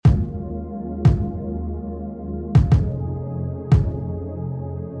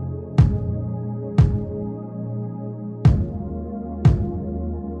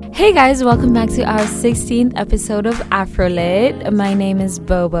Hey guys, welcome back to our 16th episode of Afrolit. My name is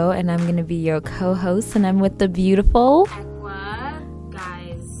Bobo and I'm going to be your co-host, and I'm with the beautiful Aqua.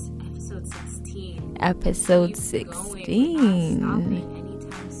 Guys, episode 16. Episode Keep 16. Going. We're not stopping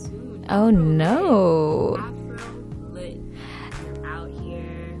anytime soon. Oh no. Afrolit. You're out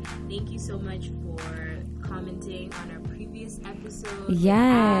here. Thank you so much for commenting on our previous episode.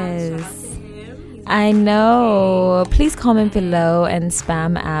 Yes. Shout out to him. He's I know. Please comment below and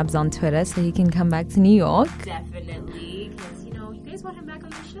spam Abs on Twitter so he can come back to New York. Definitely, because you guys want him back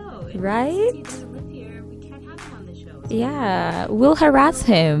on the show. And Right? Since he doesn't live here, we can't have him on the show. So Yeah, we'll harass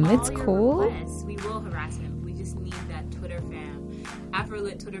him. all It's your cool. requests, we will harass him. We just need that Twitter fam,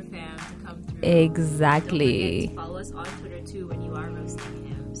 Afrolit Twitter fam, to come through. Exactly. Don't forget to follow us on Twitter too when you are roasting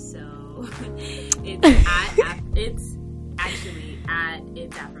him. So it's actually at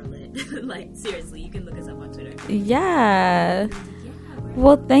it's Afrolit. Like seriously, you can look us up on Twitter. Yeah. Yeah, we're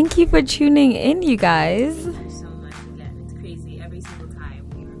Well, thank you for tuning in, you guys. Thank you so much again. It's crazy. Every single time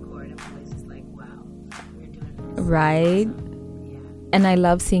we record, I'm always just like, wow, we're doing this. Right? Yeah. And I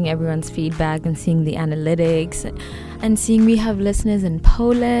love seeing everyone's feedback and seeing the analytics and seeing we have listeners in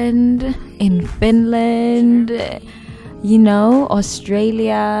Poland, in Finland,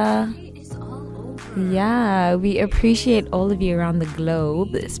 Australia. It's all over. Yeah, we appreciate all of you around the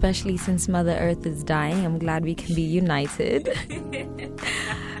globe, especially since Mother Earth is dying. I'm glad we can be united.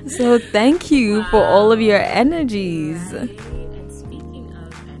 So thank you for all of your energies. Right? And speaking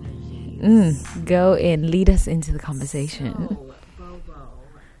of energies, Go in, lead us into the conversation. so, Bobo,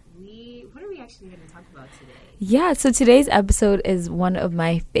 what are we actually going to talk about today? Yeah, so today's episode is one of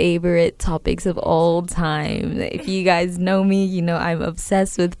my favorite topics of all time. If you guys know me, you know I'm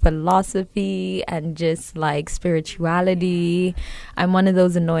obsessed with philosophy and just like spirituality. I'm one of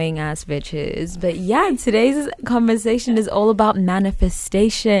those annoying ass bitches. But yeah, today's conversation is all about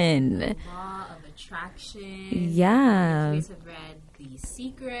manifestation. Law of attraction. Yeah. You guys have read The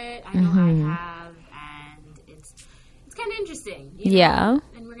Secret. I know I have, and it's kind of interesting. you know? Yeah.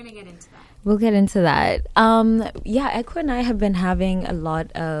 And we're going to get into that. We'll get into that. Ekwa and I have been having a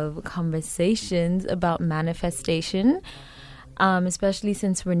lot of conversations about manifestation, especially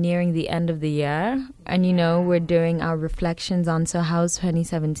since we're nearing the end of the year. And, we're doing our reflections on, so how's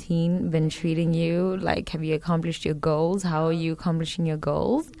 2017 been treating you? Like, have you accomplished your goals? How are you accomplishing your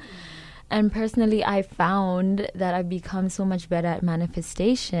goals? And personally, I found that I've become so much better at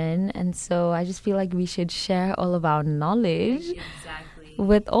manifestation. And so I just feel like we should share all of our knowledge Exactly.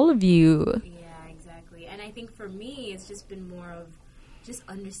 with all of you. Yeah, exactly. And I think for me, it's just been more of just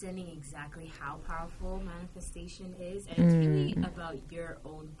understanding exactly how powerful manifestation is. And it's really about your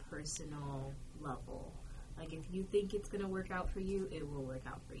own personal level. Like, if you think it's going to work out for you, it will work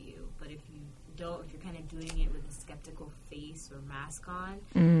out for you. But if you don't, if you're kind of doing it with a skeptical face or mask on,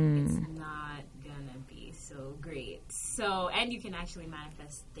 it's not going to be so great. So, and you can actually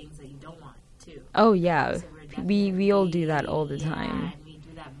manifest things that you don't want, too. Oh yeah, So we're we all do that all the yeah, time. and we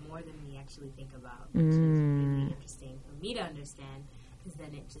do that more than we actually think about, which is really interesting for me to understand, because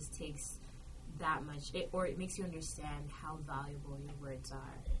then it just takes that much, it makes you understand how valuable your words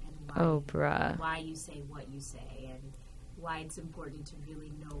are, and Oh bruh. why you say what you say, and why it's important to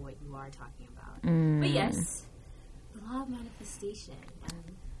really know what you are talking about. But yes, the law of manifestation and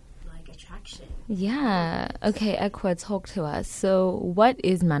like attraction. Yeah. Okay, Ekwa, talk to us. So, what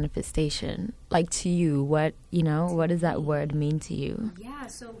is manifestation? Like to you, what does that word mean to you? Yeah,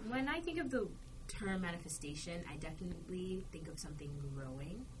 so when I think of the term manifestation, I definitely think of something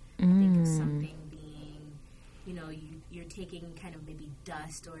growing. I think of something being, you're taking kind of maybe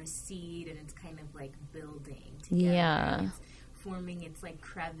dust or a seed, and it's kind of like building together. Yeah. It's forming its like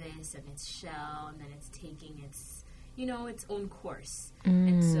crevice and its shell, and then it's taking its, its own course.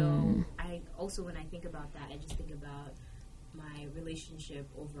 And so I also, when I think about that, I just think about my relationship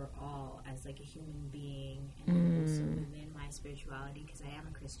overall as like a human being, and also within my spirituality, because I am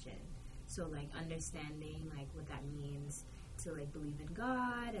a Christian. So like understanding like what that means to like believe in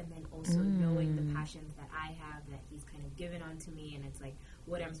God, and then also knowing the passions that I have that He's kind of given onto me, and it's like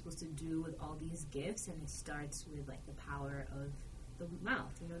what I'm supposed to do with all these gifts, and it starts with like the power of the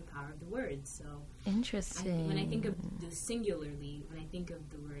mouth, the power of the words. So Interesting. when I think of the singularly, when I think of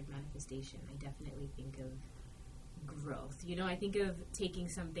the word manifestation, I definitely think of growth. I think of taking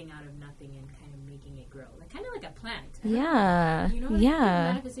something out of nothing and kind of making it grow, like kind of like a plant. Yeah. When I think of Yeah.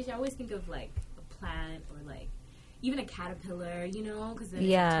 manifestation, I always think of like a plant or like even a caterpillar, because then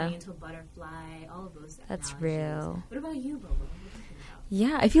Yeah. it's turning into a butterfly. All of those. That's analogies. real. What about you, Bobo? What do you think about?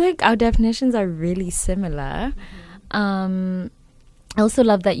 Yeah, I feel like our definitions are really similar. I also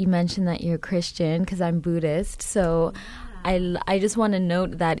love that you mentioned that you're Christian, because I'm Buddhist. So I just want to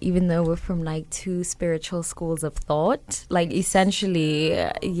note that even though we're from like two spiritual schools of thought, like essentially,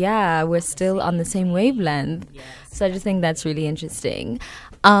 we're still on the same wavelength. Yes. So I just think that's really interesting.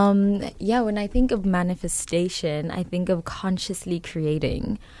 When I think of manifestation, I think of consciously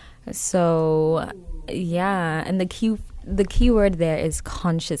creating. So, and the key word there is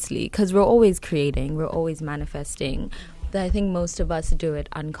consciously, because we're always creating, we're always manifesting. But I think most of us do it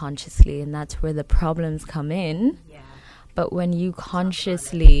unconsciously, and that's where the problems come in. Yeah. But when you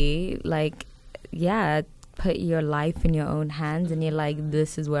consciously, put your life in your own hands and you're like,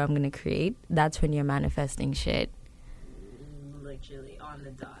 this is where I'm going to create, that's when you're manifesting shit. Literally on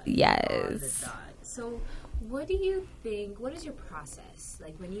the dot. Yes. On the dot. So what do you think, what is your process?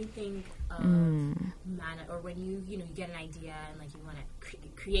 Like when you think of or when you get an idea and like you want to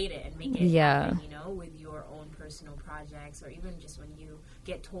create it and make it happen, with your own personal projects, or even just when you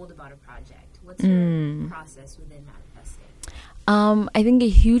get told about a project. What's your process within manifesting? I think a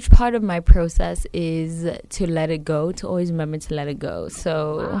huge part of my process is to let it go, to always remember to let it go.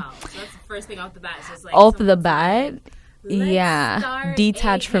 So, wow. So that's the first thing off the bat. So it's like off the bat, start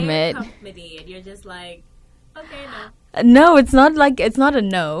detach from it. Company, and you're just like, okay, no. No, it's not a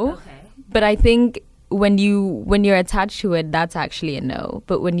no. Okay. But I think when you're attached to it, that's actually a no.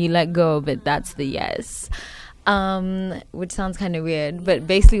 But when you let go of it, that's the yes. Which sounds kind of weird, but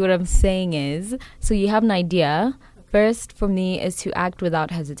basically what I'm saying is, so you have an idea. First, for me, is to act without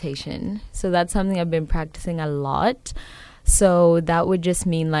hesitation. So that's something I've been practicing a lot. So that would just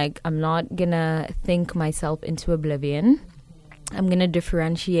mean like I'm not gonna think myself into oblivion. I'm gonna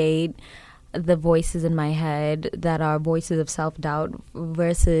differentiate the voices in my head that are voices of self-doubt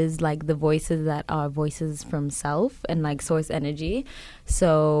versus like the voices that are voices from self and like source energy.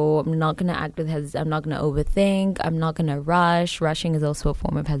 So I'm not gonna act with I'm not gonna overthink. I'm not gonna rush. Rushing is also a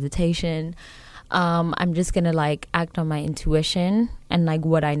form of hesitation. I'm just gonna like act on my intuition and like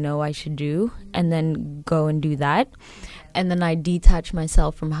what I know I should do, and then go and do that. And then I detach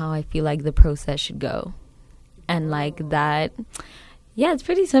myself from how I feel like the process should go. And like that, it's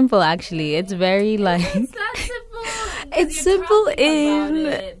pretty simple actually. It's very like it's that simple. It's simple in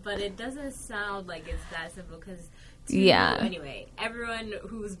it, but it doesn't sound like it's that simple because anyway, everyone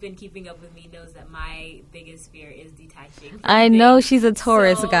who's been keeping up with me knows that my biggest fear is detaching. I know she's a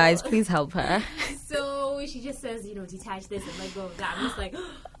Taurus, guys. Please help her. So she just says, detach this and let go of that. I'm just like,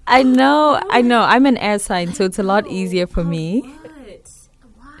 I know. I'm an air sign, so it's a lot easier for me. What?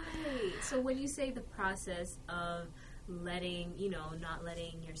 Why? So when you say the process of letting, not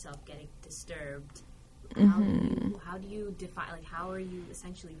letting yourself get disturbed, how do you define, like, how are you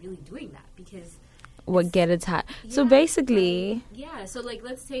essentially really doing that? Because what get attached. So basically, so like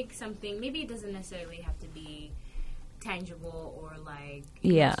let's take something, maybe it doesn't necessarily have to be tangible or like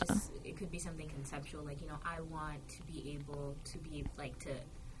it could be something conceptual, like I want to be able to be like to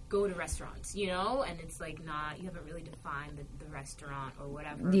go to restaurants, and it's like not, you haven't really defined the restaurant or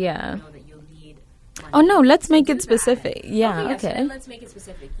whatever. You know that you'll need money. Oh no, let's make it specific. Okay. So then let's make it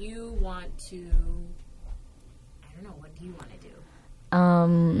specific. You want to, I don't know, what do you want to do?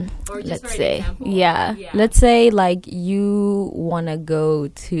 Or just let's for say, an example. Let's say like you want to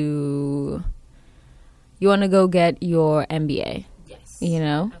go get your MBA. Yes.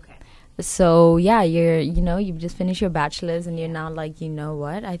 Okay. So you've just finished your bachelor's and you're now like,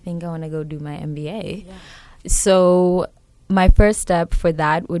 what? I think I want to go do my MBA. Yeah. So my first step for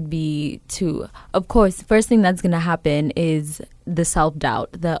that would be to, of course, the first thing that's going to happen is the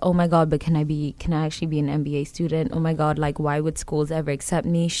self-doubt. Oh my God, but can I actually be an MBA student? Oh my God, like why would schools ever accept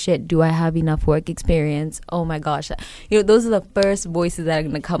me? Shit, do I have enough work experience? Oh my gosh. Those are the first voices that are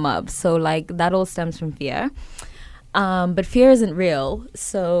going to come up. So like that all stems from fear. But fear isn't real.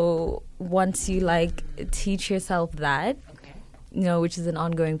 So once you like teach yourself that, which is an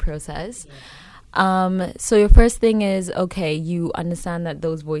ongoing process. So your first thing is, okay, you understand that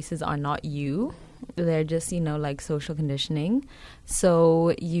those voices are not you. They're just, like social conditioning.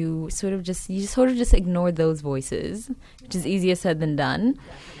 So you sort of just ignore those voices, which is easier said than done.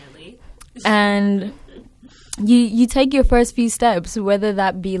 Definitely. And you take your first few steps, whether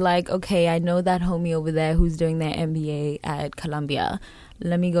that be like, okay, I know that homie over there who's doing their MBA at Columbia.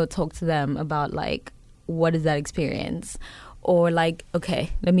 Let me go talk to them about like, what is that experience? Or like,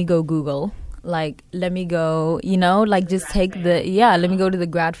 okay, let me go Google. Like, let me go, like just take let me go to the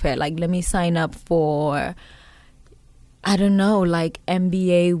grad fair. Like, let me sign up for, I don't know, like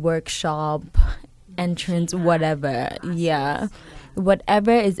MBA workshop, entrance, whatever. Yeah.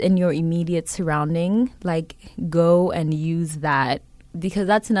 Whatever is in your immediate surrounding, like go and use that. Because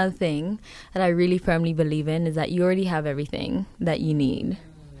that's another thing that I really firmly believe in, is that you already have everything that you need.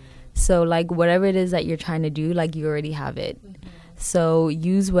 So, like, whatever it is that you're trying to do, like, you already have it. So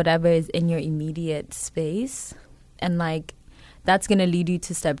use whatever is in your immediate space, and, like, that's going to lead you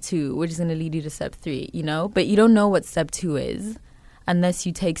to step 2, which is going to lead you to step 3, you know? But you don't know what step 2 is unless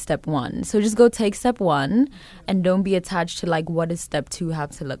you take step 1. So just go take step 1 and don't be attached to, like, what does step 2 have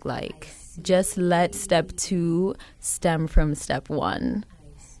to look like. Just let step 2 stem from step 1.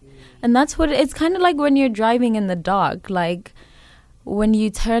 And that's what it's kind of like when you're driving in the dark. Like, when you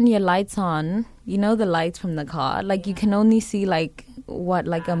turn your lights on, you know, the lights from the car, like, you can only see, like, what,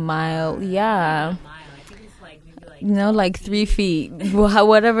 like a mile? Yeah. You know, like 3 feet,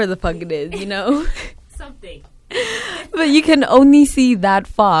 whatever the fuck it is, you know? Something. But you can only see that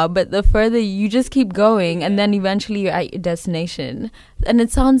far. But the further you just keep going, and then eventually you're at your destination. And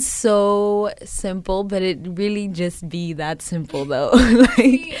it sounds so simple, but it really just be that simple, though.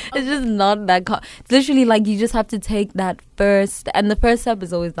 Like, it's just not that. It's literally like you just have to take that first. And the first step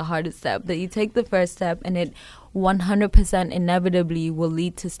is always the hardest step. That you take the first step, and it 100% inevitably will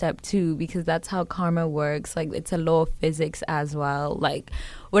lead to step 2, because that's how karma works. Like, it's a law of physics as well. Like,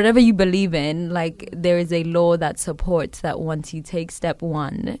 whatever you believe in, like, there is a law that supports that once you take step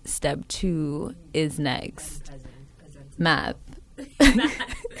 1, step 2 is next. Math.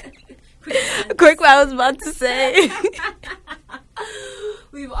 Quick, what I was about to say.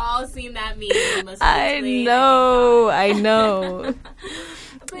 We've all seen that meme. I know.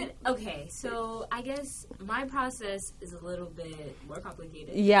 But, okay, so I guess my process is a little bit more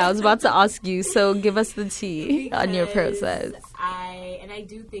complicated. Yeah, I was about to ask you, so give us the tea on your process. I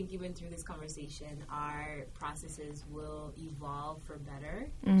do think even through this conversation, our processes will evolve for better.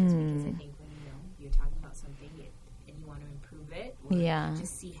 Just because I think when you're talking about something and you want to improve it, or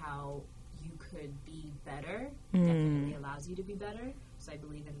just see how you could be better, definitely allows you to be better. So I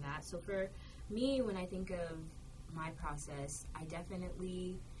believe in that. So for me, when I think of my process,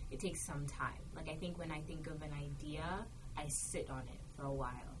 it takes some time. Like, I think when I think of an idea, I sit on it for a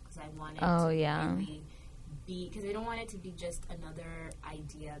while, because I want it to really be, because I don't want it to be just another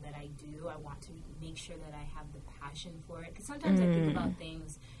idea that I do. I want to make sure that I have the passion for it, because sometimes I think about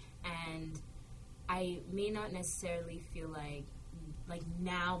things and I may not necessarily feel like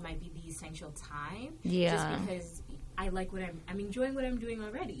now might be the essential time, just because I like what I'm enjoying what I'm doing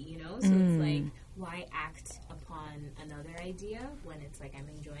already, you know? So it's like, why act upon another idea when it's like I'm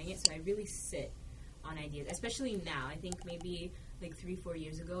enjoying it? So I really sit on ideas, especially now. I think maybe like 3-4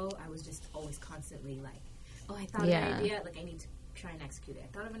 years ago, I was just always constantly like, oh, I thought of an idea, like, I need to try and execute it.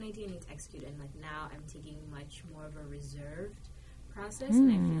 I thought of an idea, I need to execute it. And like now I'm taking much more of a reserved process, and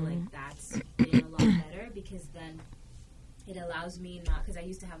I feel like that's been a lot better, because then it allows me not, because I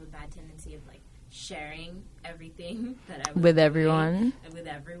used to have a bad tendency of like sharing everything that I was with everyone.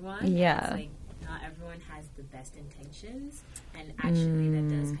 Yeah. It's like not everyone has the best intentions, and actually that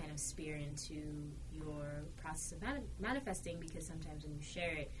does kind of spear into your process of manifesting, because sometimes when you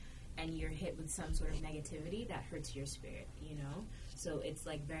share it and you're hit with some sort of negativity, that hurts your spirit, you know? So it's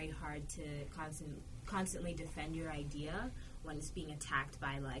like very hard to constantly defend your idea when it's being attacked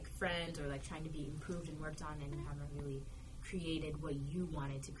by like friends, or like trying to be improved and worked on, and you haven't really created what you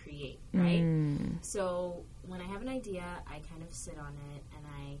wanted to create, right? So when I have an idea, I kind of sit on it and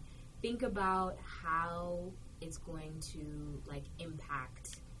I think about how it's going to like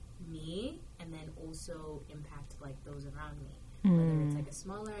impact me, and then also impact like those around me, whether it's like a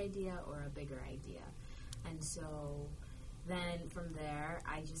smaller idea or a bigger idea. And so then from there,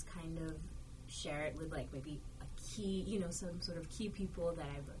 I just kind of share it with like maybe a key, you know, some sort of key people that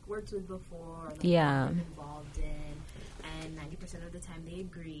I've like worked with before, or like I'm involved in, and 90% of the time they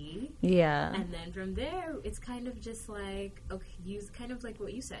agree. Yeah. And then from there, it's kind of just like, okay, use kind of like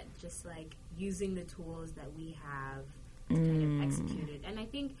what you said, just like using the tools that we have to kind of execute it. And I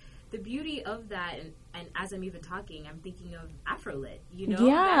think the beauty of that, and as I'm even talking, I'm thinking of Afrolit, you know?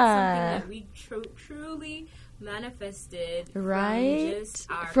 That's something that we truly manifested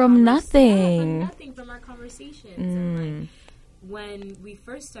from nothing, from our conversations. And like, when we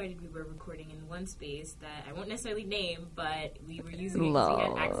first started, we were recording in one space that I won't necessarily name, but we were using it because we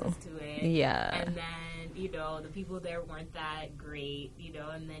had access to it. Yeah. And then, you know, the people there weren't that great, you know,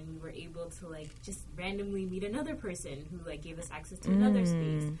 and then we were able to, like, just randomly meet another person who, like, gave us access to another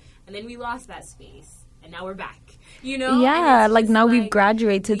space. And then we lost that space. And now we're back, you know? Yeah, like now we've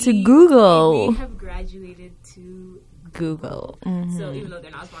graduated to Google. We have graduated to Google. So even though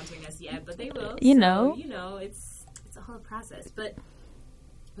they're not sponsoring us yet, but they will. You know, it's a whole process. But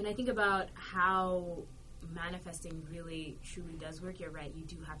when I think about how manifesting really truly does work, you're right. You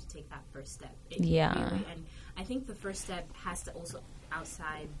do have to take that first step. Really, and I think the first step has to also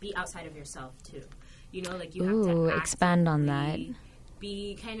be outside of yourself too. You know, like you have to expand on that.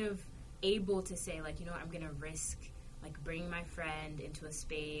 be kind of able to say, like, you know what, I'm going to risk, like, bringing my friend into a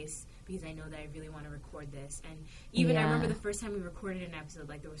space because I know that I really want to record this. And even I remember the first time we recorded an episode,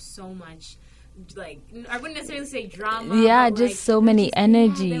 like, there was so much, like, I wouldn't necessarily say drama. Yeah, but, just like, so many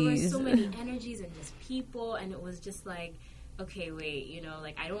energies. Yeah, there were so many energies and just people, and it was just like, okay, wait, you know,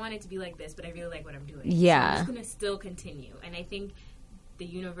 like, I don't want it to be like this, but I really like what I'm doing. Yeah. So I'm just going to still continue. And I think the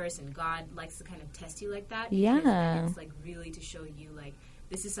universe and God likes to kind of test you like that. Yeah. It's, like, really to show you, like,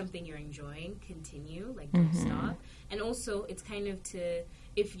 this is something you're enjoying, continue, like, don't stop. And also, it's kind of to,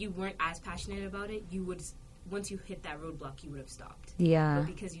 if you weren't as passionate about it, you would, once you hit that roadblock, you would have stopped. Yeah. But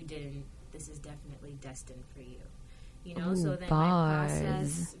because you didn't, this is definitely destined for you. You know, Ooh, so then bars. my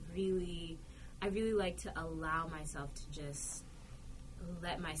process really, I really like to allow myself to just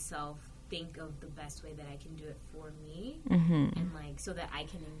let myself think of the best way that I can do it for me, and, like, so that I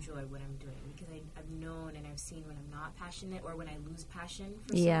can enjoy what I'm doing, because I've known and I've seen when I'm not passionate or when I lose passion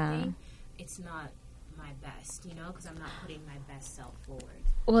for something, it's not my best, you know, because I'm not putting my best self forward.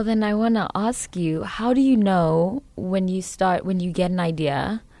 Well, then I want to ask you, how do you know when you get an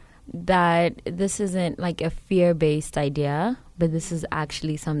idea that this isn't like a fear-based idea, but this is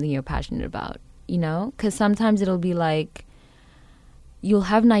actually something you're passionate about, you know? Because sometimes it'll be like, you'll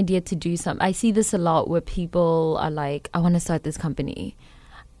have an idea to do something. I see this a lot where people are like, I want to start this company.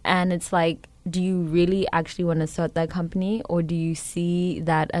 And it's like, do you really actually want to start that company? Or do you see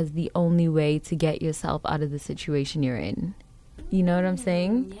that as the only way to get yourself out of the situation you're in? You know what I'm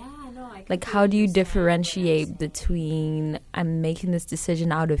saying? Yeah, no, I like, how do you differentiate between I'm making this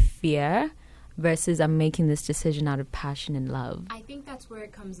decision out of fear versus I'm making this decision out of passion and love? I think that's where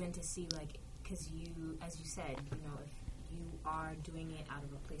it comes in to see, like, because you, as you said, you know, if you are doing it out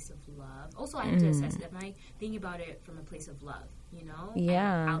of a place of love. Also, I have to assess, am I thinking about it from a place of love, you know?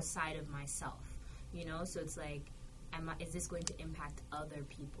 Yeah. And outside of myself, you know? So it's like, is this going to impact other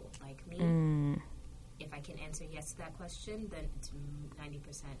people like me? If I can answer yes to that question, then it's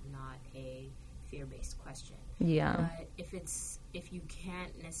 90% not a fear-based question. Yeah. But if you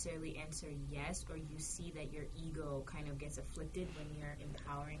can't necessarily answer yes, or you see that your ego kind of gets afflicted when you're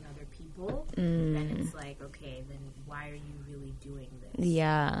empowering other people, then it's like, okay, then why are you really doing this?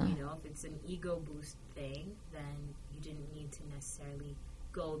 Yeah. You know, if it's an ego boost thing, then you didn't need to necessarily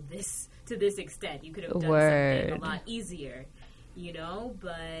go to this extent. You could have done something a lot easier, you know?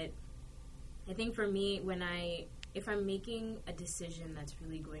 But I think for me, if I'm making a decision that's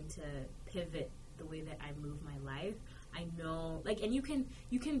really going to pivot the way that I move my life, I know, like, and you can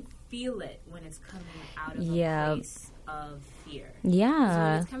feel it when it's coming out of a place of fear. Yeah. So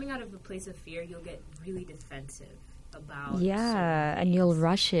when it's coming out of a place of fear, you'll get really defensive about and you'll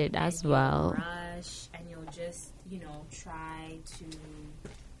rush it as well. And you'll just, you know, try to,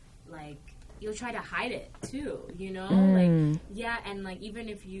 like, you'll try to hide it too, you know? Like, yeah, and, like, even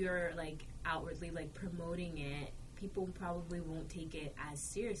if you're, like, outwardly, like, promoting it, people probably won't take it as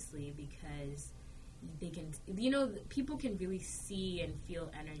seriously because they can, you know, people can really see and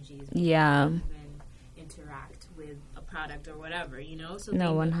feel energies. Yeah. Even interact with a product or whatever, you know? So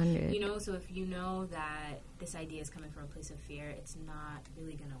 100. You know, so if you know that this idea is coming from a place of fear, it's not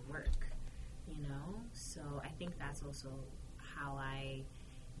really going to work, you know? So I think that's also how I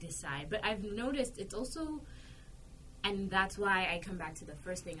decide. But I've noticed it's also, and that's why I come back to the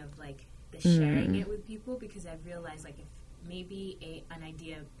first thing of, like, the sharing it with people, because I've realized, like, if maybe an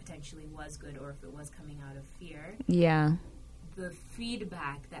idea potentially was good, or if it was coming out of fear, the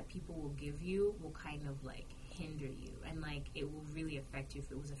feedback that people will give you will kind of, like, hinder you, and, like, it will really affect you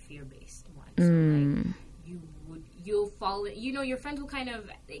if it was a fear-based one. So, like, you'll fall, you know, your friends will kind of,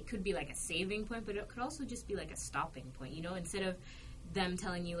 it could be like a saving point, but it could also just be like a stopping point, you know? Instead of them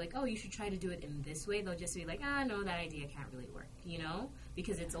telling you, like, oh, you should try to do it in this way, they'll just be like, no, that idea can't really work, you know?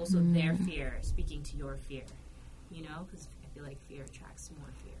 Because it's also their fear speaking to your fear, you know? Because I feel like fear attracts more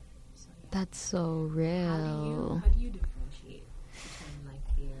fear. So, yeah. That's so real. How do you differentiate between,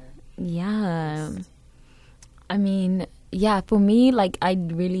 like, fear? Yeah. I mean, yeah, for me, like, I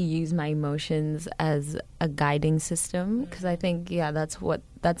really use my emotions as a guiding system, because I think,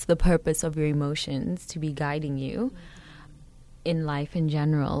 that's the purpose of your emotions, to be guiding you in life in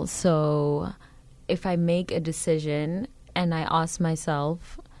general. So if I make a decision and I ask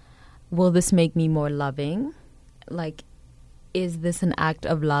myself, will this make me more loving? Like, is this an act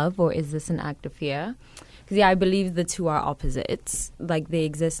of love or is this an act of fear? Because, I believe the two are opposites. Like, they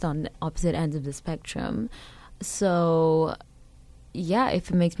exist on opposite ends of the spectrum. So, if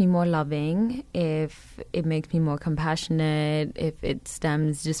it makes me more loving, if it makes me more compassionate, if it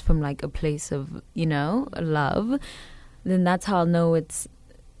stems just from, like, a place of, you know, love, then that's how I'll know it's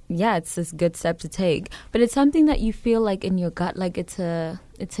yeah, it's this good step to take. But it's something that you feel like in your gut, like it's an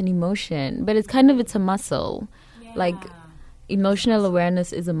emotion, but it's a muscle. Yeah. Like emotional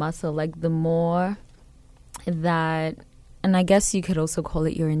awareness is a muscle. Like the more that, and I guess you could also call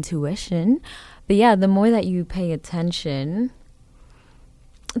it your intuition, but yeah, the more that you pay attention,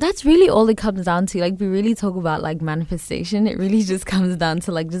 that's really all it comes down to. Like, we really talk about like manifestation, it really just comes down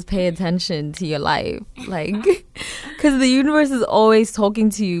to like just pay attention to your life, like because the universe is always talking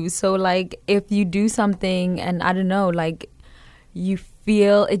to you. So like if you do something and I don't know, like you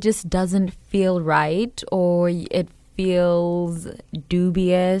feel it just doesn't feel right, or it feels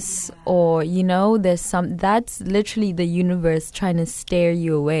dubious, or there's that's literally the universe trying to steer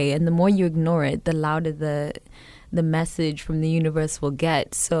you away, and the more you ignore it, the louder the message from the universe will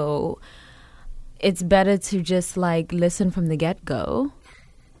get. So it's better to just like listen from the get-go.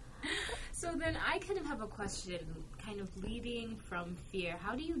 So then I kind of have a question, kind of leading from fear.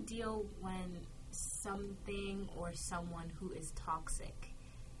 How do you deal when something or someone who is toxic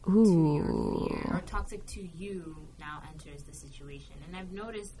to your fear, or toxic to you, now enters the situation? And I've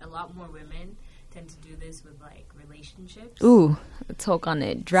noticed a lot more women tend to do this with like relationships. Ooh, talk on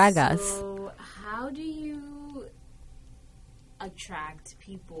it. Drag us. So how do you attract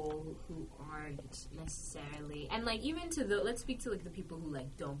people who aren't necessarily, and like even to let's speak to like the people who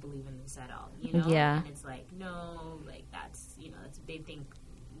like don't believe in this at all, Yeah. And it's like, no, like that's they think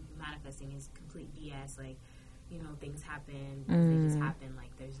manifesting is complete BS, like things happen, they just happen,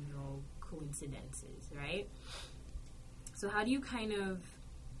 like there's no coincidences, right? So how do you kind of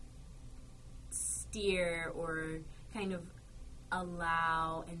steer or kind of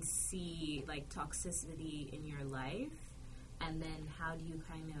allow and see like toxicity in your life, and then how do you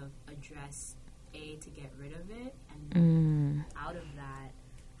kind of address to get rid of it, and out of that,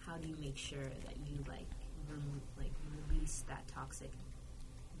 how do you make sure that you like release that toxic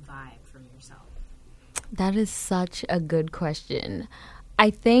vibe from yourself? That is such a good question. I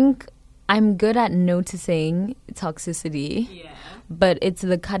think I'm good at noticing toxicity. Yeah. But it's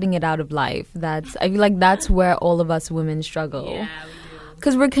the cutting it out of life. I feel like that's where all of us women struggle. Yeah, we do.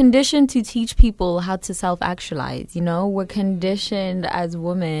 Because we're conditioned to teach people how to self-actualize, We're conditioned as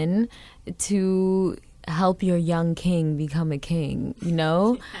women to help your young king become a king,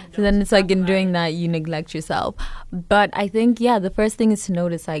 So then it's like in doing that, you neglect yourself. But I think, the first thing is to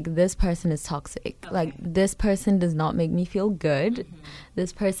notice, like, this person is toxic. Okay. Like, this person does not make me feel good. Mm-hmm.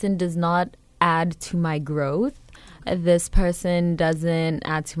 This person does not add to my growth. This person doesn't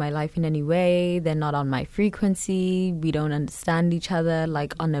add to my life in any way. They're not on my frequency. We don't understand each other,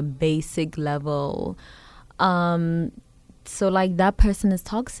 like, on a basic level. So, like, that person is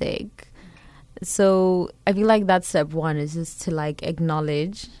toxic. So I feel like that's step one, is just to, like,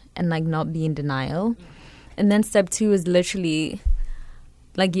 acknowledge and, like, not be in denial. And then step two is literally,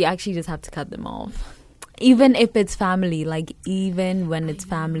 like, you actually just have to cut them off. Even if it's family, like, even when it's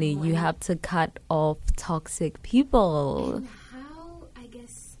family, you have to cut off toxic people. And how, I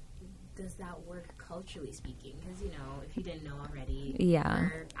guess, does that work culturally speaking? Because, if you didn't know already,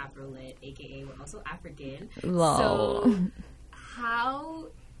 we're Afro-Lit, a.k.a. we're also African. Lol. So how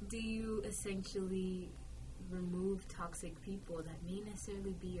do you essentially remove toxic people that may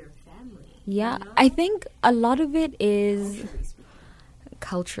necessarily be your family? Yeah, I think a lot of it is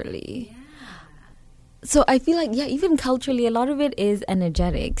culturally. Yeah. So I feel like, even culturally, a lot of it is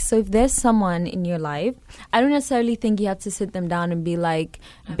energetic. So if there's someone in your life, I don't necessarily think you have to sit them down and be like,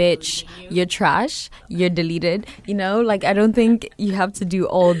 bitch, you're trash, you're deleted. Like, I don't think you have to do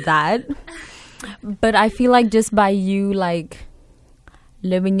all that. But I feel like just by you, like,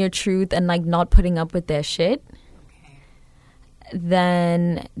 living your truth and, like, not putting up with their shit,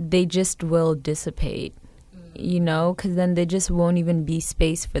 then they just will dissipate. Because then there just won't even be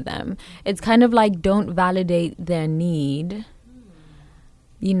space for them. It's kind of like, don't validate their need,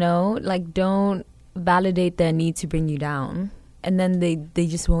 like, don't validate their need to bring you down. And then they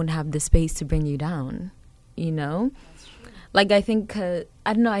just won't have the space to bring you down, Like, I think, I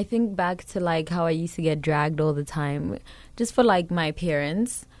don't know, I think back to, like, how I used to get dragged all the time just for, like, my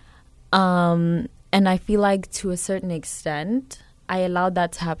appearance. And I feel like to a certain extent, I allowed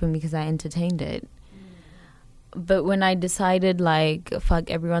that to happen because I entertained it. But when I decided, like, fuck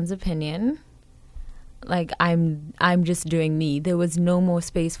everyone's opinion, like, I'm just doing me, there was no more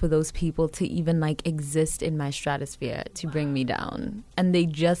space for those people to even, like, exist in my stratosphere to bring me down. And they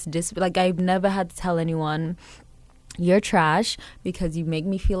just like, I've never had to tell anyone, you're trash because you make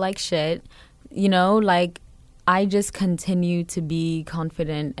me feel like shit. Like, I just continue to be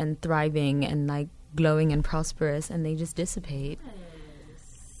confident and thriving and, like, glowing and prosperous, and they just dissipate.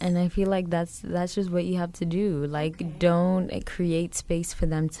 And I feel like that's just what you have to do. Like, don't create space for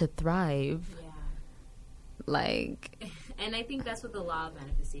them to thrive. Yeah. Like, and I think that's what the law of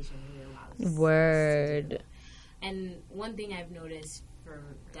manifestation really allows. Word. Us to do. And one thing I've noticed for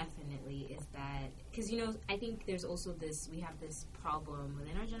definitely is that, because, I think there's also we have this problem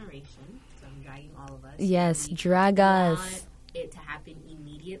within our generation, so I'm dragging all of us. Yes, drag us. Want it to happen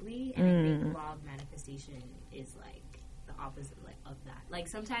immediately, and I think law of manifestation is like the opposite of that. Like,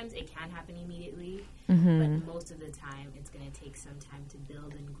 sometimes it can happen immediately, but most of the time it's going to take some time to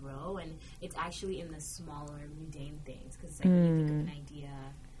build and grow, and it's actually in the smaller, mundane things, because it's like when you think of an idea,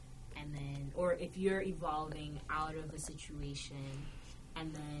 and then, or if you're evolving out of a situation,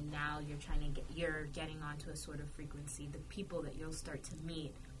 and then now you're getting onto a sort of frequency, the people that you'll start to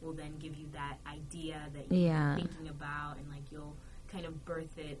meet will then give you that idea that you're thinking about, and like you'll kind of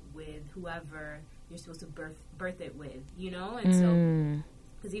birth it with whoever you're supposed to birth it with, and so,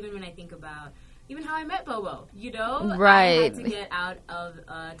 because even when I think about even how I met Bobo, right. I had to get out of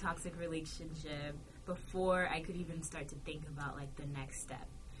a toxic relationship before I could even start to think about like the next step.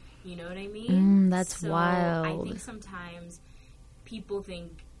 You know what I mean? That's so wild. I think sometimes people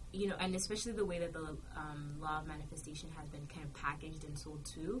think, and especially the way that the law of manifestation has been kind of packaged and sold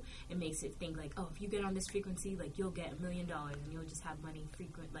too, it makes it think like, oh, if you get on this frequency, like you'll get $1 million and you'll just have money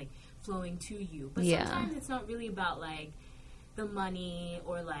flowing to you. But sometimes it's not really about like the money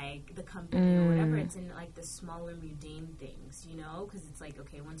or like the company or whatever. It's in like the smaller mundane things, because it's like,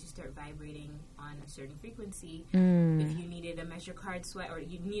 okay, once you start vibrating on a certain frequency, if you needed a measure card swipe or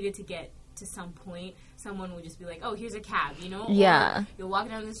you needed to get to some point, someone would just be like, oh, here's a cab, Yeah. Or you'll walk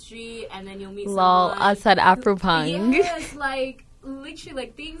down the street and then you'll meet Lol, someone. us at Afropunk. Yes, like literally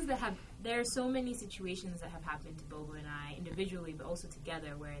like things that have, there are so many situations that have happened to Bobo and I individually, but also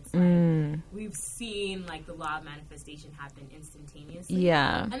together, where it's like we've seen like the law of manifestation happen instantaneously.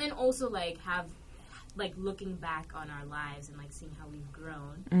 Yeah. And then also like have like looking back on our lives and like seeing how we've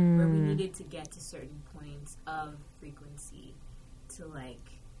grown, where we needed to get to certain points of frequency to like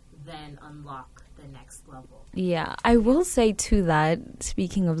then unlock the next level. Yeah, I will say to that,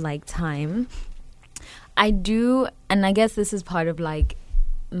 speaking of like time, I do, and I guess this is part of like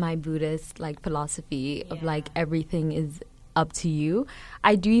my Buddhist like philosophy of like everything is up to you.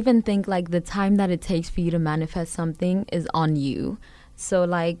 I do even think like the time that it takes for you to manifest something is on you. So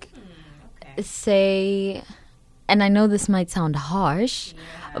like say, and I know this might sound harsh,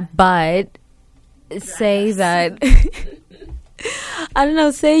 but say that I don't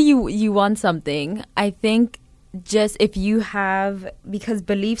know, say you want something. I think just if you have, because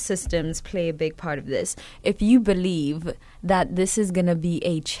belief systems play a big part of this. If you believe that this is going to be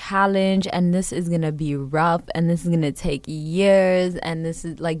a challenge and this is going to be rough and this is going to take years and this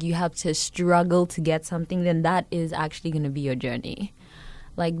is like you have to struggle to get something, then that is actually going to be your journey.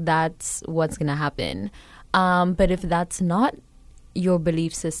 Like that's what's going to happen. But if that's not your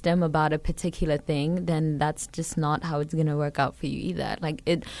belief system about a particular thing, then that's just not how it's going to work out for you either. Like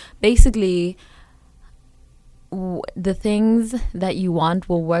it basically, the things that you want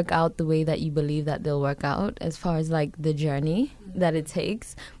will work out the way that you believe that they'll work out, as far as like the journey that it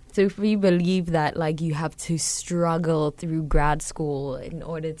takes. So if we believe that like you have to struggle through grad school in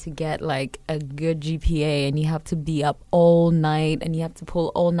order to get like a good GPA, and you have to be up all night and you have to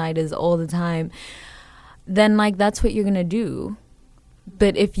pull all-nighters all the time, then like that's what you're going to do.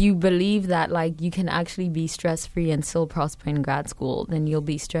 But if you believe that like you can actually be stress-free and still prosper in grad school, then you'll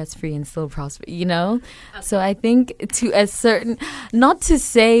be stress-free and still prosper, Okay. So I think to a certain, not to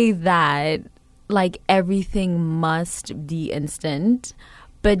say that like everything must be instant,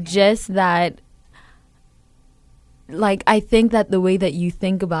 but just that like I think that the way that you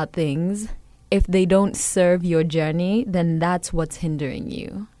think about things, if they don't serve your journey, then that's what's hindering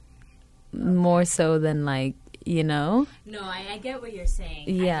you. More so than like, No, I get what you're saying.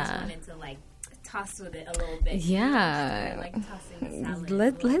 Yeah. I just wanted to like toss with it a little bit. Yeah. Like tossing the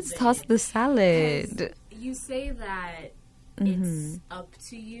salad. Let's toss the salad. You say that it's up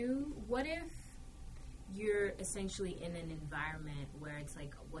to you. What if you're essentially in an environment where it's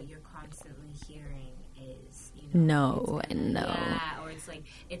like what you're constantly hearing is, no. Yeah, or it's like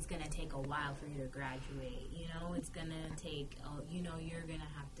it's gonna take a while for you to graduate. It's gonna take. You're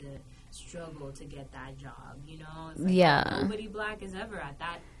gonna have to struggle to get that job. It's like, nobody black is ever at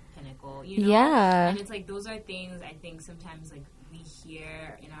that pinnacle. Yeah. And it's like those are things I think sometimes like we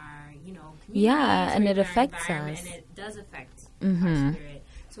hear in our communities. Yeah, and it affects us. And it does affect our spirit.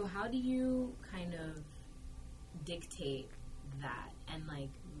 So how do you kind of dictate that and like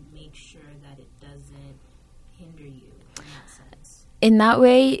make sure that it doesn't hinder you in that sense? In that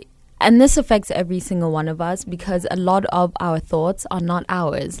way, and this affects every single one of us because a lot of our thoughts are not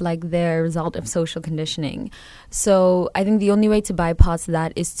ours, like they're a result of social conditioning. So I think the only way to bypass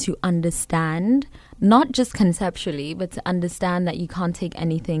that is to understand, not just conceptually, but to understand that you can't take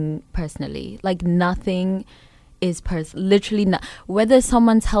anything personally. Like nothing is literally not. Whether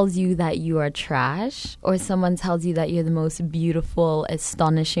someone tells you that you are trash or someone tells you that you're the most beautiful,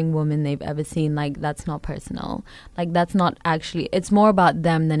 astonishing woman they've ever seen, like that's not personal. Like that's not actually, it's more about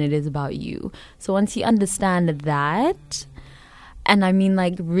them than it is about you. So once you understand that, and I mean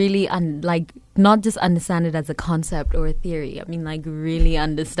like really like not just understand it as a concept or a theory, I mean like really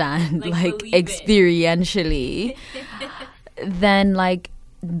understand like experientially then like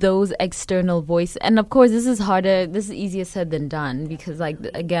those external voice, and of course this is easier said than done because like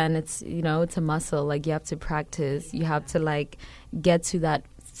again it's, you know, it's a muscle, like you have to practice, you have to like get to that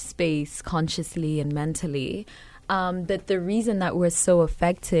space consciously and mentally. But the reason that we're so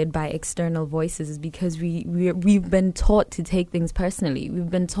affected by external voices is because we've been taught to take things personally.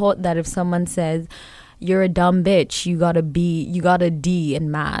 We've been taught that if someone says you're a dumb bitch, you got a D in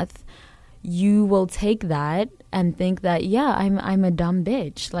math, you will take that and think that, yeah, I'm a dumb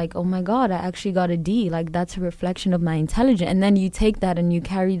bitch. Like, oh my God, I actually got a D. Like, that's a reflection of my intelligence. And then you take that and you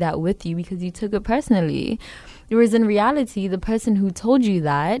carry that with you because you took it personally. Whereas in reality, the person who told you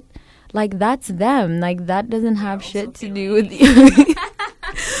that, like, that's them. Like, that doesn't have shit to do with you.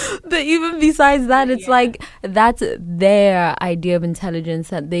 But even besides that, it's like, that's their idea of intelligence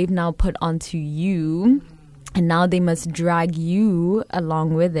that they've now put onto you. And now they must drag you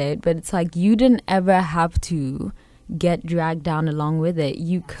along with it. But it's like you didn't ever have to get dragged down along with it.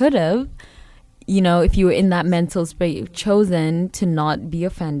 You could have, you know, if you were in that mental space, chosen to not be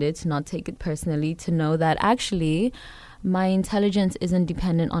offended, to not take it personally, to know that actually my intelligence isn't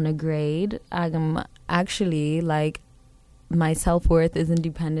dependent on a grade. I'm actually like my self-worth isn't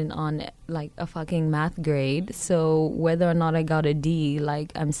dependent on like a fucking math grade. So whether or not I got a D,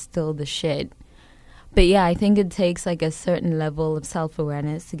 like I'm still the shit. But yeah, I think it takes like a certain level of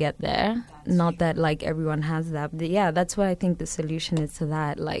self-awareness to get there. Not that like everyone has that. But yeah, that's what I think the solution is to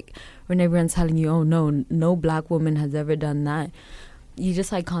that. Like when everyone's telling you, oh no black woman has ever done that, you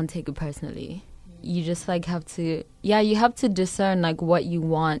just like can't take it personally. You just like have to, you have to discern like what you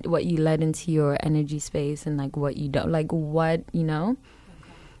want, what you let into your energy space and like what you don't, like what, you know,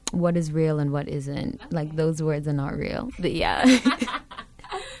 what is real and what isn't. Okay. Like those words are not real. But yeah.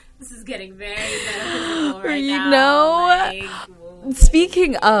 This is getting very metaphysical right you now. know, like,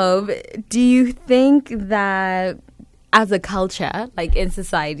 speaking of, do you think that as a culture, like in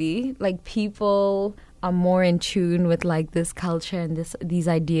society, like people are more in tune with like this culture and these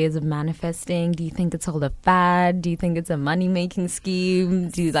ideas of manifesting? Do you think it's all a fad? Do you think it's a money-making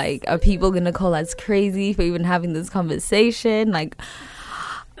scheme? Are people gonna call us crazy for even having this conversation? Like,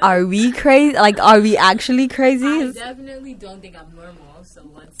 are we crazy? Like, are we actually crazy? I definitely don't think I'm normal. So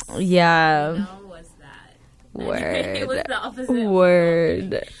what's yeah? You know, what's that? Word. It was the opposite.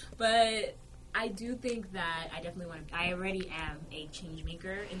 Word. But I do think that I definitely want to. I already am a change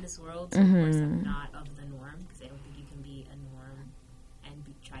maker in this world. So Mm-hmm. of course, I'm not of the norm because I don't think you can be a norm and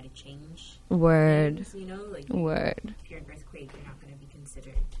try to change. Word. Things, you know, like word. if you're an earthquake, you're not going to be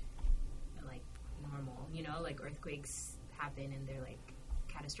considered like normal. You know, like earthquakes happen and they're like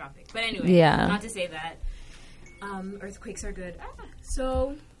catastrophic. But anyway, yeah. Not to say that earthquakes are good.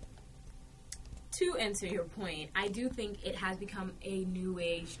 So, to answer your point, I do think it has become a new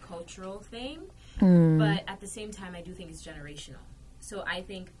age cultural thing, but at the same time, I do think it's generational. So I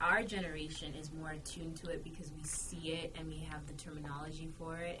think our generation is more attuned to it because we see it and we have the terminology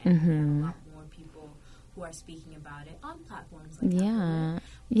for it, and we have a lot more people who are speaking about it on platforms like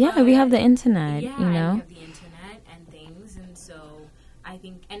yeah, we have the internet, yeah, you know? we have the internet and things, and so I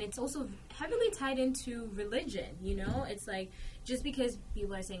think, and it's also heavily tied into religion, you know? It's like, just because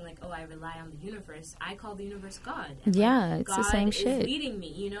people are saying like, oh, I rely on the universe, I call the universe God. And yeah, like, it's God the same is shit. leading me,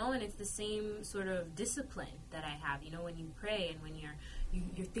 you know? And it's the same sort of discipline that I have, you know, when you pray and when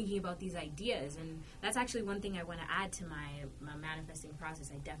you're thinking about these ideas. And that's actually one thing I want to add to my manifesting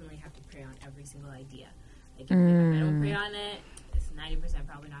process. I definitely have to pray on every single idea. Like, if I don't pray on it, it's 90%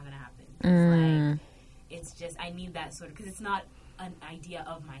 probably not going to happen. It's like, it's just, I need that sort of, because it's not an idea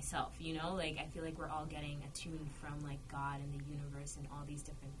of myself, you know? Like, I feel like we're all getting attuned from, like, God and the universe and all these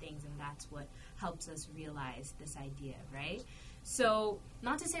different things, and that's what helps us realize this idea, right? So,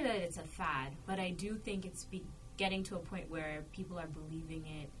 not to say that it's a fad, but I do think it's getting to a point where people are believing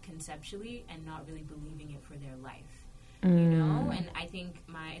it conceptually and not really believing it for their life, you know? And I think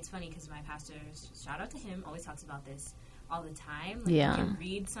it's funny because my pastor, shout out to him, always talks about this all the time. Like, you can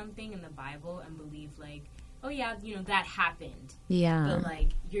read something in the Bible and believe, like, oh yeah, you know, that happened. Yeah. But like,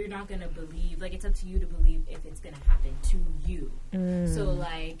 you're not gonna believe, like, it's up to you to believe if it's gonna happen to you. So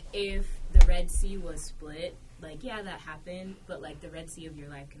like, if the Red Sea was split, like, yeah, that happened, but like the Red Sea of your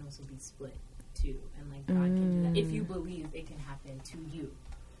life can also be split too, and like God can do that if you believe it can happen to you.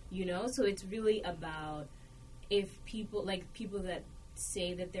 You know, so it's really about, if people, like, people that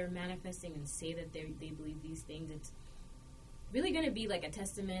say that they're manifesting and say that they believe these things, it's really going to be like a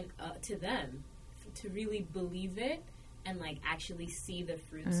testament to them to really believe it and like actually see the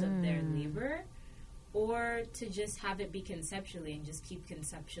fruits of their labor, or to just have it be conceptually and just keep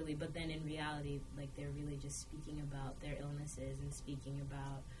conceptually, but then in reality, like, they're really just speaking about their illnesses and speaking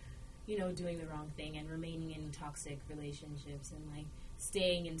about, you know, doing the wrong thing and remaining in toxic relationships and like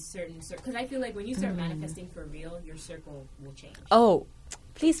staying in certain because I feel like when you start manifesting for real, your circle will change. Oh,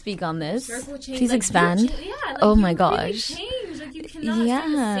 please speak on this. Circle change. Please like, expand. Like, oh my really gosh. change. Like, you cannot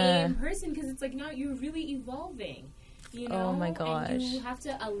stay the same person, because it's like now you're really evolving. You know? Oh my gosh. And you have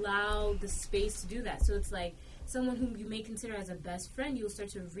to allow the space to do that. So it's like someone whom you may consider as a best friend, you'll start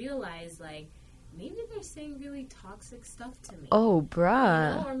to realize like, maybe they're saying really toxic stuff to me. Oh,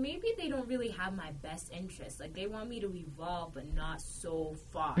 bruh. You know? Or maybe they don't really have my best interest. Like, they want me to evolve, but not so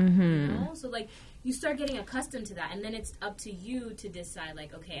far. You know? So, like, you start getting accustomed to that. And then it's up to you to decide,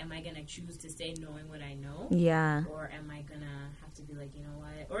 like, okay, am I going to choose to stay knowing what I know? Yeah. Or am I going to have to be like, you know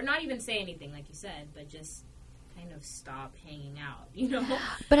what? Or not even say anything, like you said, but just kind of stop hanging out, you know?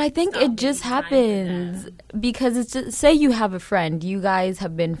 But I think it just happens because it's just, say you have a friend, you guys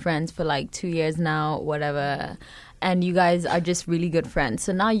have been friends for like 2 years now, whatever, and you guys are just really good friends.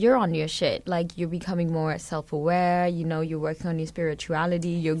 So now you're on your shit, like you're becoming more self-aware, you know, you're working on your spirituality,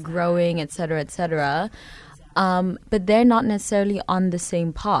 you're growing, etc., etc. But they're not necessarily on the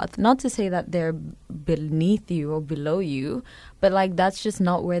same path. Not to say that they're beneath you or below you, but like that's just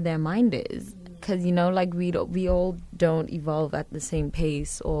not where their mind is. Because, you know, like we all don't evolve at the same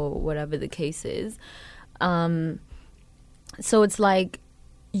pace or whatever the case is. So it's like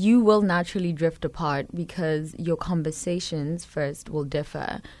you will naturally drift apart because your conversations first will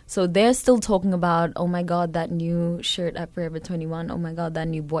differ. So they're still talking about, oh my God, that new shirt at Forever 21. Oh my God, that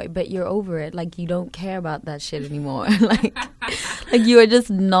new boy. But you're over it. Like, you don't care about that shit anymore. like you are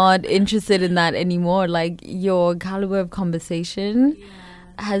just not interested in that anymore. Like, your caliber of conversation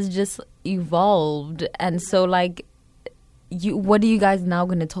has just evolved. And so like what are you guys now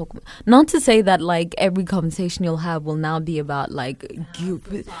going to talk about? Not to say that like every conversation you'll have will now be about like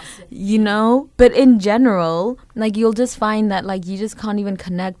you know, but in general, like you'll just find that like you just can't even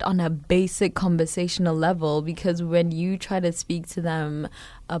connect on a basic conversational level, because when you try to speak to them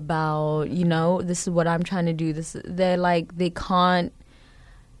about, you know, this is what I'm trying to do, this, they're like, they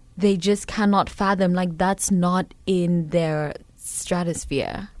just cannot fathom, like that's not in their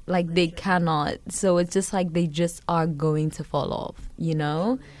stratosphere, like they cannot. So it's just like they just are going to fall off, you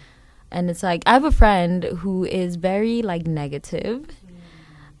know. And it's like, I have a friend who is very like negative,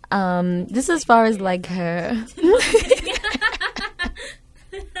 just as far as like her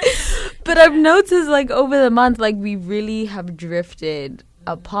but I've noticed like over the month, like we really have drifted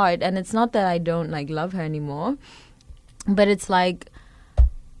apart. And it's not that I don't like love her anymore, but it's like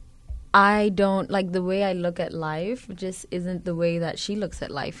I don't, like, the way I look at life just isn't the way that she looks at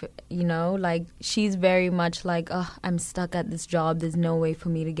life, you know? Like, she's very much like, oh, I'm stuck at this job. There's no way for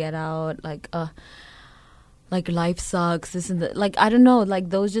me to get out. Like life sucks. This and that. Like, I don't know.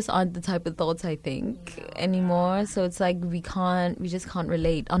 Like, those just aren't the type of thoughts I think anymore. So it's like we just can't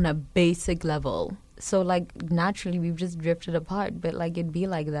relate on a basic level. So, like, naturally, we've just drifted apart. But, like, it'd be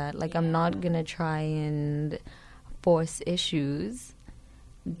like that. Like, I'm not going to try and force issues.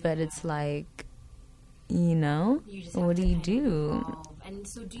 But it's like, you know, what do you do? Evolve. And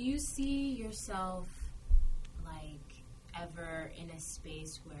so do you see yourself, like, ever in a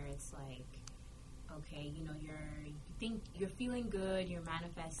space where it's like, okay, you know, you're feeling good, you're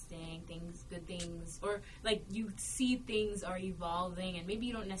manifesting good things, or, like, you see things are evolving, and maybe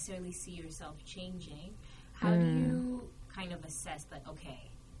you don't necessarily see yourself changing. How do you kind of assess that, okay,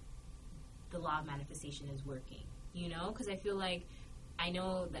 the law of manifestation is working, you know? Because I feel like, I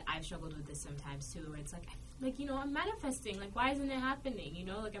know that I've struggled with this sometimes too, where it's like, you know, I'm manifesting. Like, why isn't it happening? You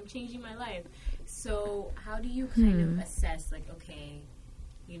know, like, I'm changing my life. So how do you kind of assess, like, okay,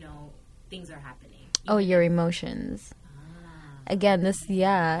 you know, things are happening? Oh, your emotions. Again,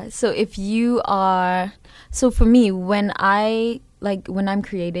 so if you are, so for me, when I'm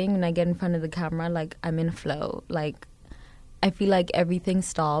creating, when I get in front of the camera, like, I'm in a flow. Like, I feel like everything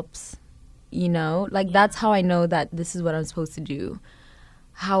stops, you know? Like, that's how I know that this is what I'm supposed to do.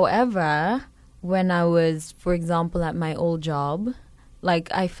 However, when I was, for example, at my old job, Like,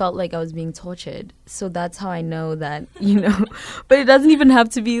 I felt like I was being tortured. So that's how I know that, but it doesn't even have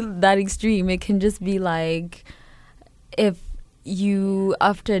to be that extreme. It can just be like, if you,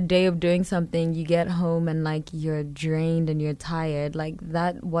 after a day of doing something, you get home and like you're drained and you're tired, like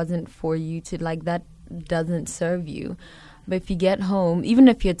that wasn't for you to, like, that doesn't serve you. But if you get home, even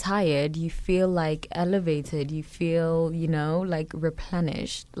if you're tired, you feel like elevated, you feel, like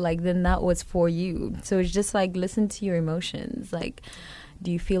replenished, like then that was for you. So it's just like, listen to your emotions. Like, do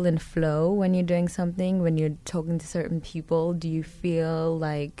you feel in flow when you're doing something, when you're talking to certain people? Do you feel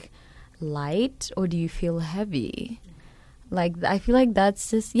like light or do you feel heavy? Like, I feel like that's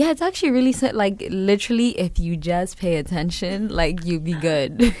just, it's actually really, like, literally, if you just pay attention, like, you'll be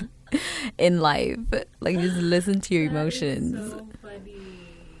good in life. Like, just listen to your emotions. That is so funny.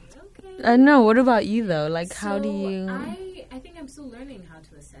 Okay. I don't know. What about you, though? Like, how do you... I think I'm still learning how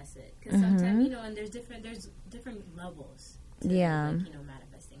to assess it. Because sometimes, and there's different levels to, like,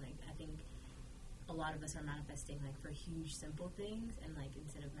 manifesting. Like, I think a lot of us are manifesting, like, for huge, simple things. And, like,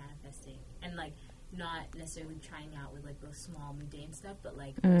 instead of manifesting... And, like... not necessarily trying out with like those small mundane stuff, but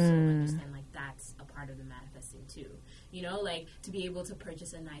like also understand like that's a part of the manifesting too. Like to be able to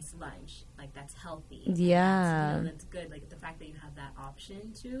purchase a nice lunch, like that's healthy. Yeah, that's good. Like the fact that you have that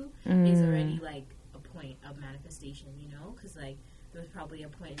option too is already like a point of manifestation. Because like there was probably a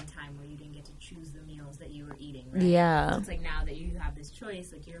point in time where you didn't get to choose the meals that you were eating. Right? Yeah, so it's like now that you have this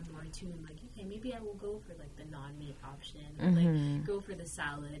choice, like you're more tuned. Like okay, maybe I will go for like the non-meat option, or like go for the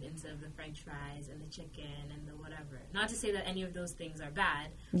salad instead of the French fries and the chicken and the whatever. Not to say that any of those things are bad.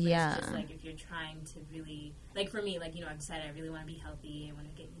 But it's just like if you're trying to really, like for me, like I've decided I really want to be healthy. I want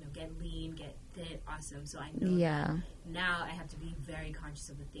to get lean, get fit, awesome. So I know that now I have to be very conscious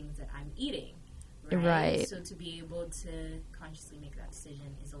of the things that I'm eating. Right. So to be able to consciously make that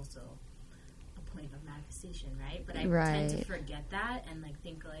decision is also a point of manifestation, right? But I tend to forget that and like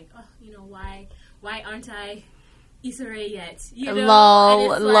think like, oh, why aren't I Issa Rae yet?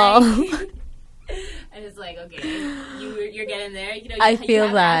 Lol. And it's like, okay, you're getting there. I feel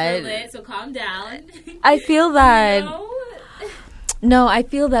that. Lit, so calm down. I feel that. No, I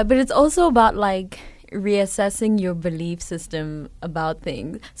feel that, but it's also about like reassessing your belief system about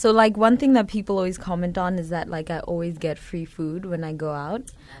things. So like one thing that people always comment on is that like I always get free food when I go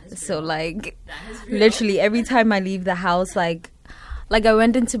out. So like literally every time I leave the house, like I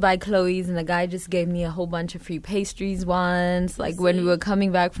went in to buy Chloe's and the guy just gave me a whole bunch of free pastries once. Like when we were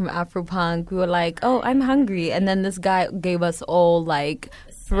coming back from Afropunk, we were like, oh, I'm hungry. And then this guy gave us all like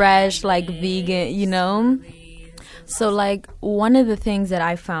fresh, like vegan, So, like, one of the things that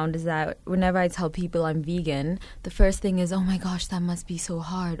I found is that whenever I tell people I'm vegan, the first thing is, oh, my gosh, that must be so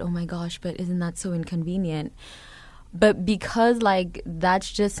hard. Oh, my gosh, but isn't that so inconvenient? But because, like, that's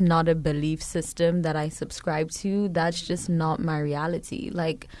just not a belief system that I subscribe to, that's just not my reality.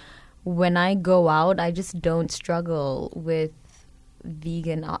 Like, when I go out, I just don't struggle with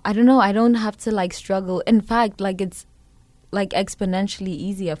vegan. I don't know. I don't have to, like, struggle. In fact, like, it's, like, exponentially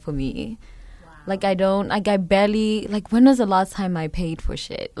easier for me. Like, I barely, like, when was the last time I paid for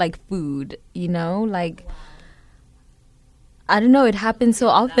shit? Like, food, Like, I don't know, it happens so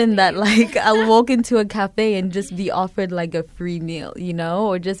often that, like, I'll walk into a cafe and just be offered, like, a free meal,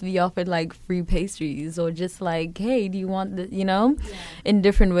 Or just be offered, like, free pastries. Or just, like, hey, do you want this, In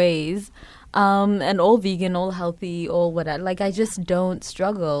different ways. And all vegan, all healthy, all whatever. Like, I just don't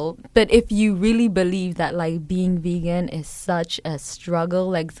struggle. But if you really believe that, like, being vegan is such a struggle,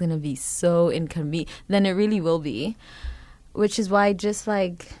 like, it's going to be so inconvenient, then it really will be. Which is why just,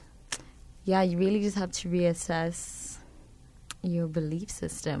 like, you really just have to reassess your belief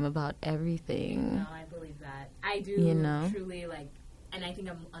system about everything. No, I believe that. I do truly, like, and I think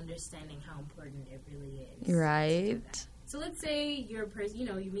I'm understanding how important it really is. Right. So let's say you're a person,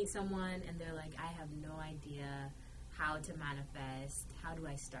 you meet someone and they're like, I have no idea how to manifest. How do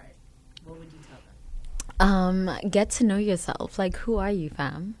I start? What would you tell them? Get to know yourself. Like, who are you,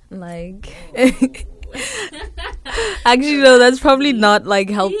 fam? Like, actually, no, that's probably not, like,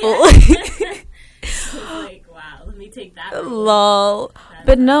 helpful. Like, wow, let me take that. Lol.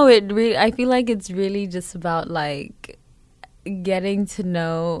 But no, I feel like it's really just about, like, getting to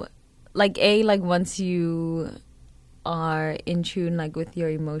know, like, once you are in tune, like, with your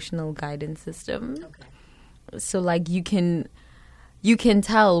emotional guidance system. Okay. So, like, you can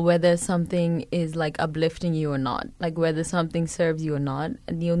tell whether something is, like, uplifting you or not, like, whether something serves you or not.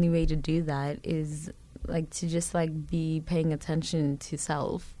 And the only way to do that is, like, to just, like, be paying attention to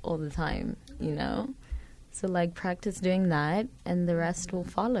self all the time, So, like, practice doing that, and the rest will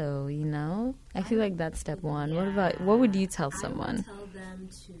follow, I feel like that's step one. Yeah. What would you tell someone? I would tell them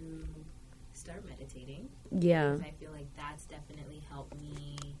to start meditating. Yeah. Because I feel like that's definitely helped help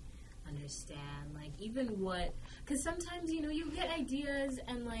me understand, like, even what, because sometimes, you know, you get ideas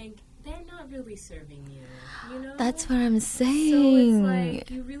and, like, they're not really serving you, you know? That's what I'm saying. So it's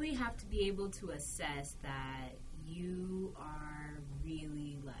like, you really have to be able to assess that you are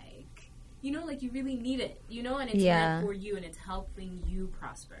really, like, you know, like, you really need it, you know, and it's meant for you and it's helping you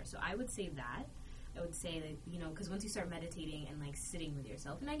prosper. So I would say that. I would say that, you know, because once you start meditating and, like, sitting with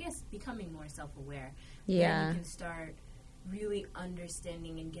yourself, and I guess becoming more self-aware, then you can start really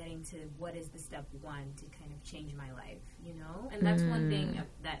understanding and getting to what is the step one to kind of change my life, you know? And that's one thing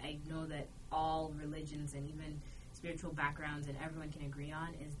that I know that all religions and even spiritual backgrounds and everyone can agree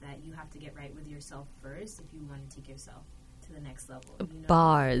on is that you have to get right with yourself first if you want to take yourself to the next level. You know?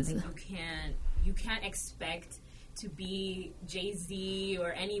 Bars. Like, you can't expect to be Jay-Z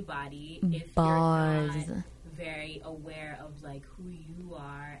or anybody if you're not very aware of, like, who you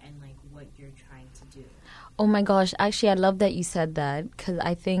are and, like, what you're trying to do. Oh my gosh, actually I love that you said that, because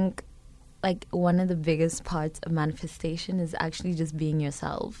I think, like, one of the biggest parts of manifestation is actually just being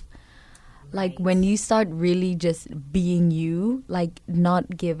yourself. Like, when you start really just being you, like,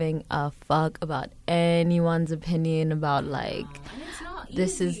 not giving a fuck about anyone's opinion about, like,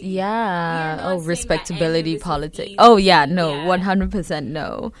 this is, respectability politics. Oh, yeah, no, 100%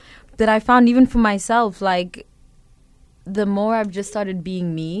 no. That I found even for myself, like, the more I've just started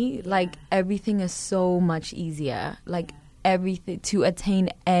being me, like, everything is so much easier. Like, everything, to attain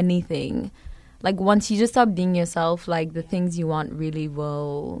anything. Like, once you just start being yourself, like, the things you want really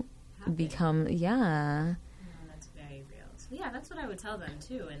will become, that's very real. So, yeah, that's what I would tell them,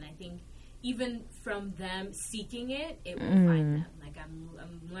 too. And I think even from them seeking it, it will find them. Like, I'm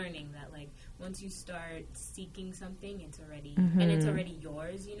learning that, like, once you start seeking something, it's already, and it's already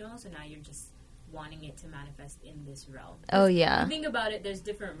yours, you know? So now you're just wanting it to manifest in this realm. Oh, yeah. You think about it, there's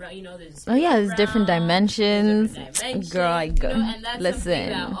different, you know, there's different dimensions. Girl, I go. You know, and that's something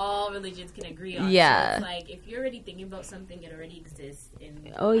that all religions can agree on. Yeah. So it's like, if you're already thinking about something, it already exists in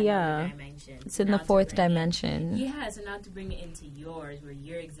dimension. It's in the fourth dimension. So now to bring it into yours, where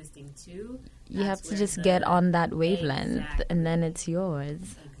you're existing too, you have to just get on that wavelength, and then it's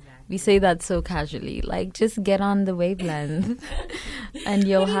yours. We say that so casually, like, just get on the wavelength and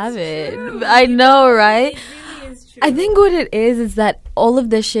you'll have it. I know, right? It really is true. I think what it is that all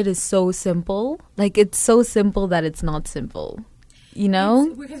of this shit is so simple. Like, it's so simple that it's not simple. You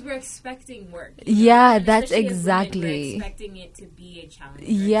know? Because we're expecting work. Yeah, that's exactly. We're expecting it to be a challenge.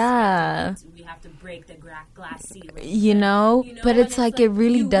 We have to break the glass ceiling. You know? But it's like it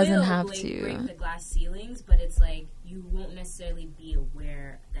really doesn't have to. You break the glass ceilings, but it's like you won't necessarily be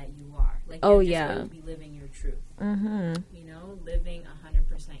aware that you are. Like, you're just going to be living your truth. You know? Living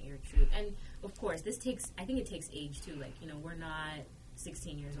 100% your truth. And, of course, I think it takes age, too. Like, you know, we're not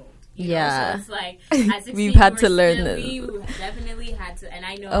 16 years old. You know? So it's like, at 16, we've had to learn this. We definitely had to, and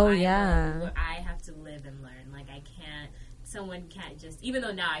I know I have to live and learn. Like, someone can't just, even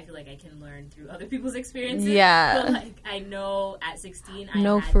though now I feel like I can learn through other people's experiences. Yeah. But, like, I know at 16 I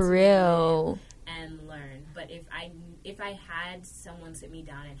had for to real. live and learn. But if I had someone sit me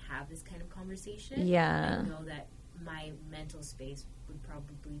down and have this kind of conversation, I know that my mental space would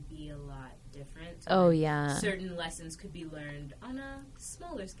probably be a lot different. So certain lessons could be learned on a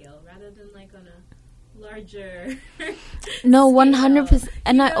smaller scale rather than, like, on a larger No, 100%.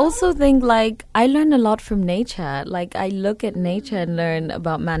 And I also think, like, I learn a lot from nature. Like, I look at nature and learn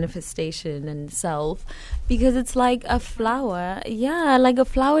about manifestation and self, because it's like a flower. Yeah, like, a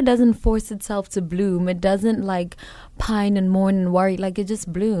flower doesn't force itself to bloom. It doesn't, like, pine and mourn and worry. Like, it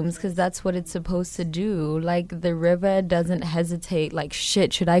just blooms because that's what it's supposed to do. Like, the river doesn't hesitate. Like,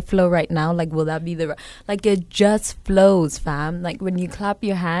 shit, should I flow right now? Like, will that be like, it just flows, fam. Like, when you clap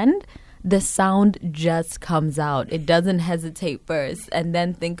your hand, the sound just comes out. It doesn't hesitate first and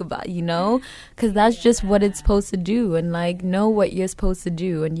then think about, you know, because that's just what it's supposed to do. And, like, know what you're supposed to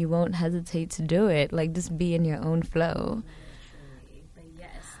do and you won't hesitate to do it. Like, just be in your own flow. But yes,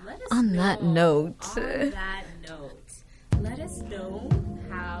 let us on that note, let us know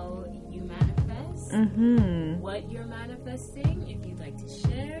how you manifest, what you're manifesting. If you'd like to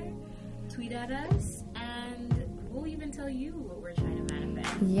share, tweet at us, and we'll even tell you what we're trying to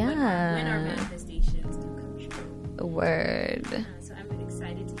manifest. Yeah. When our manifestations do come true. A word. So I'm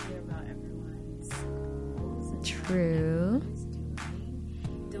excited to hear about everyone's goals. True.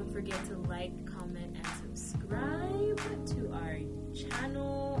 Don't forget to like, comment, and subscribe to our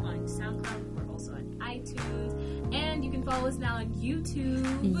channel on SoundCloud. We're also on iTunes. And you can follow us now on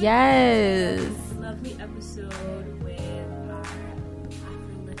YouTube. Yes. Lovely episode with our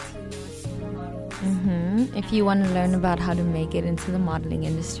Afro-Latino models. If you want to learn about how to make it into the modeling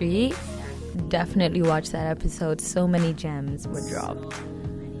industry, definitely watch that episode. So many gems were dropped.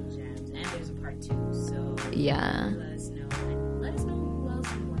 Many gems. And there's a part 2, so Yeah. let us know who else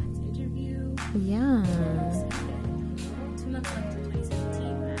you wanted to interview. Yeah. 2 months left to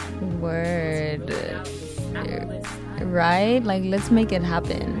 2017, man. Word. Roll it out this list. Right? Like, let's make it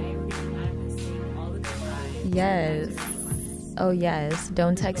happen. All the good vibes. Yes. Oh, yes.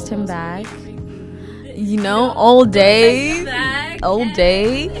 Don't text him back. You know, all day. Back. All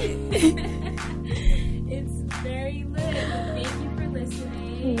day.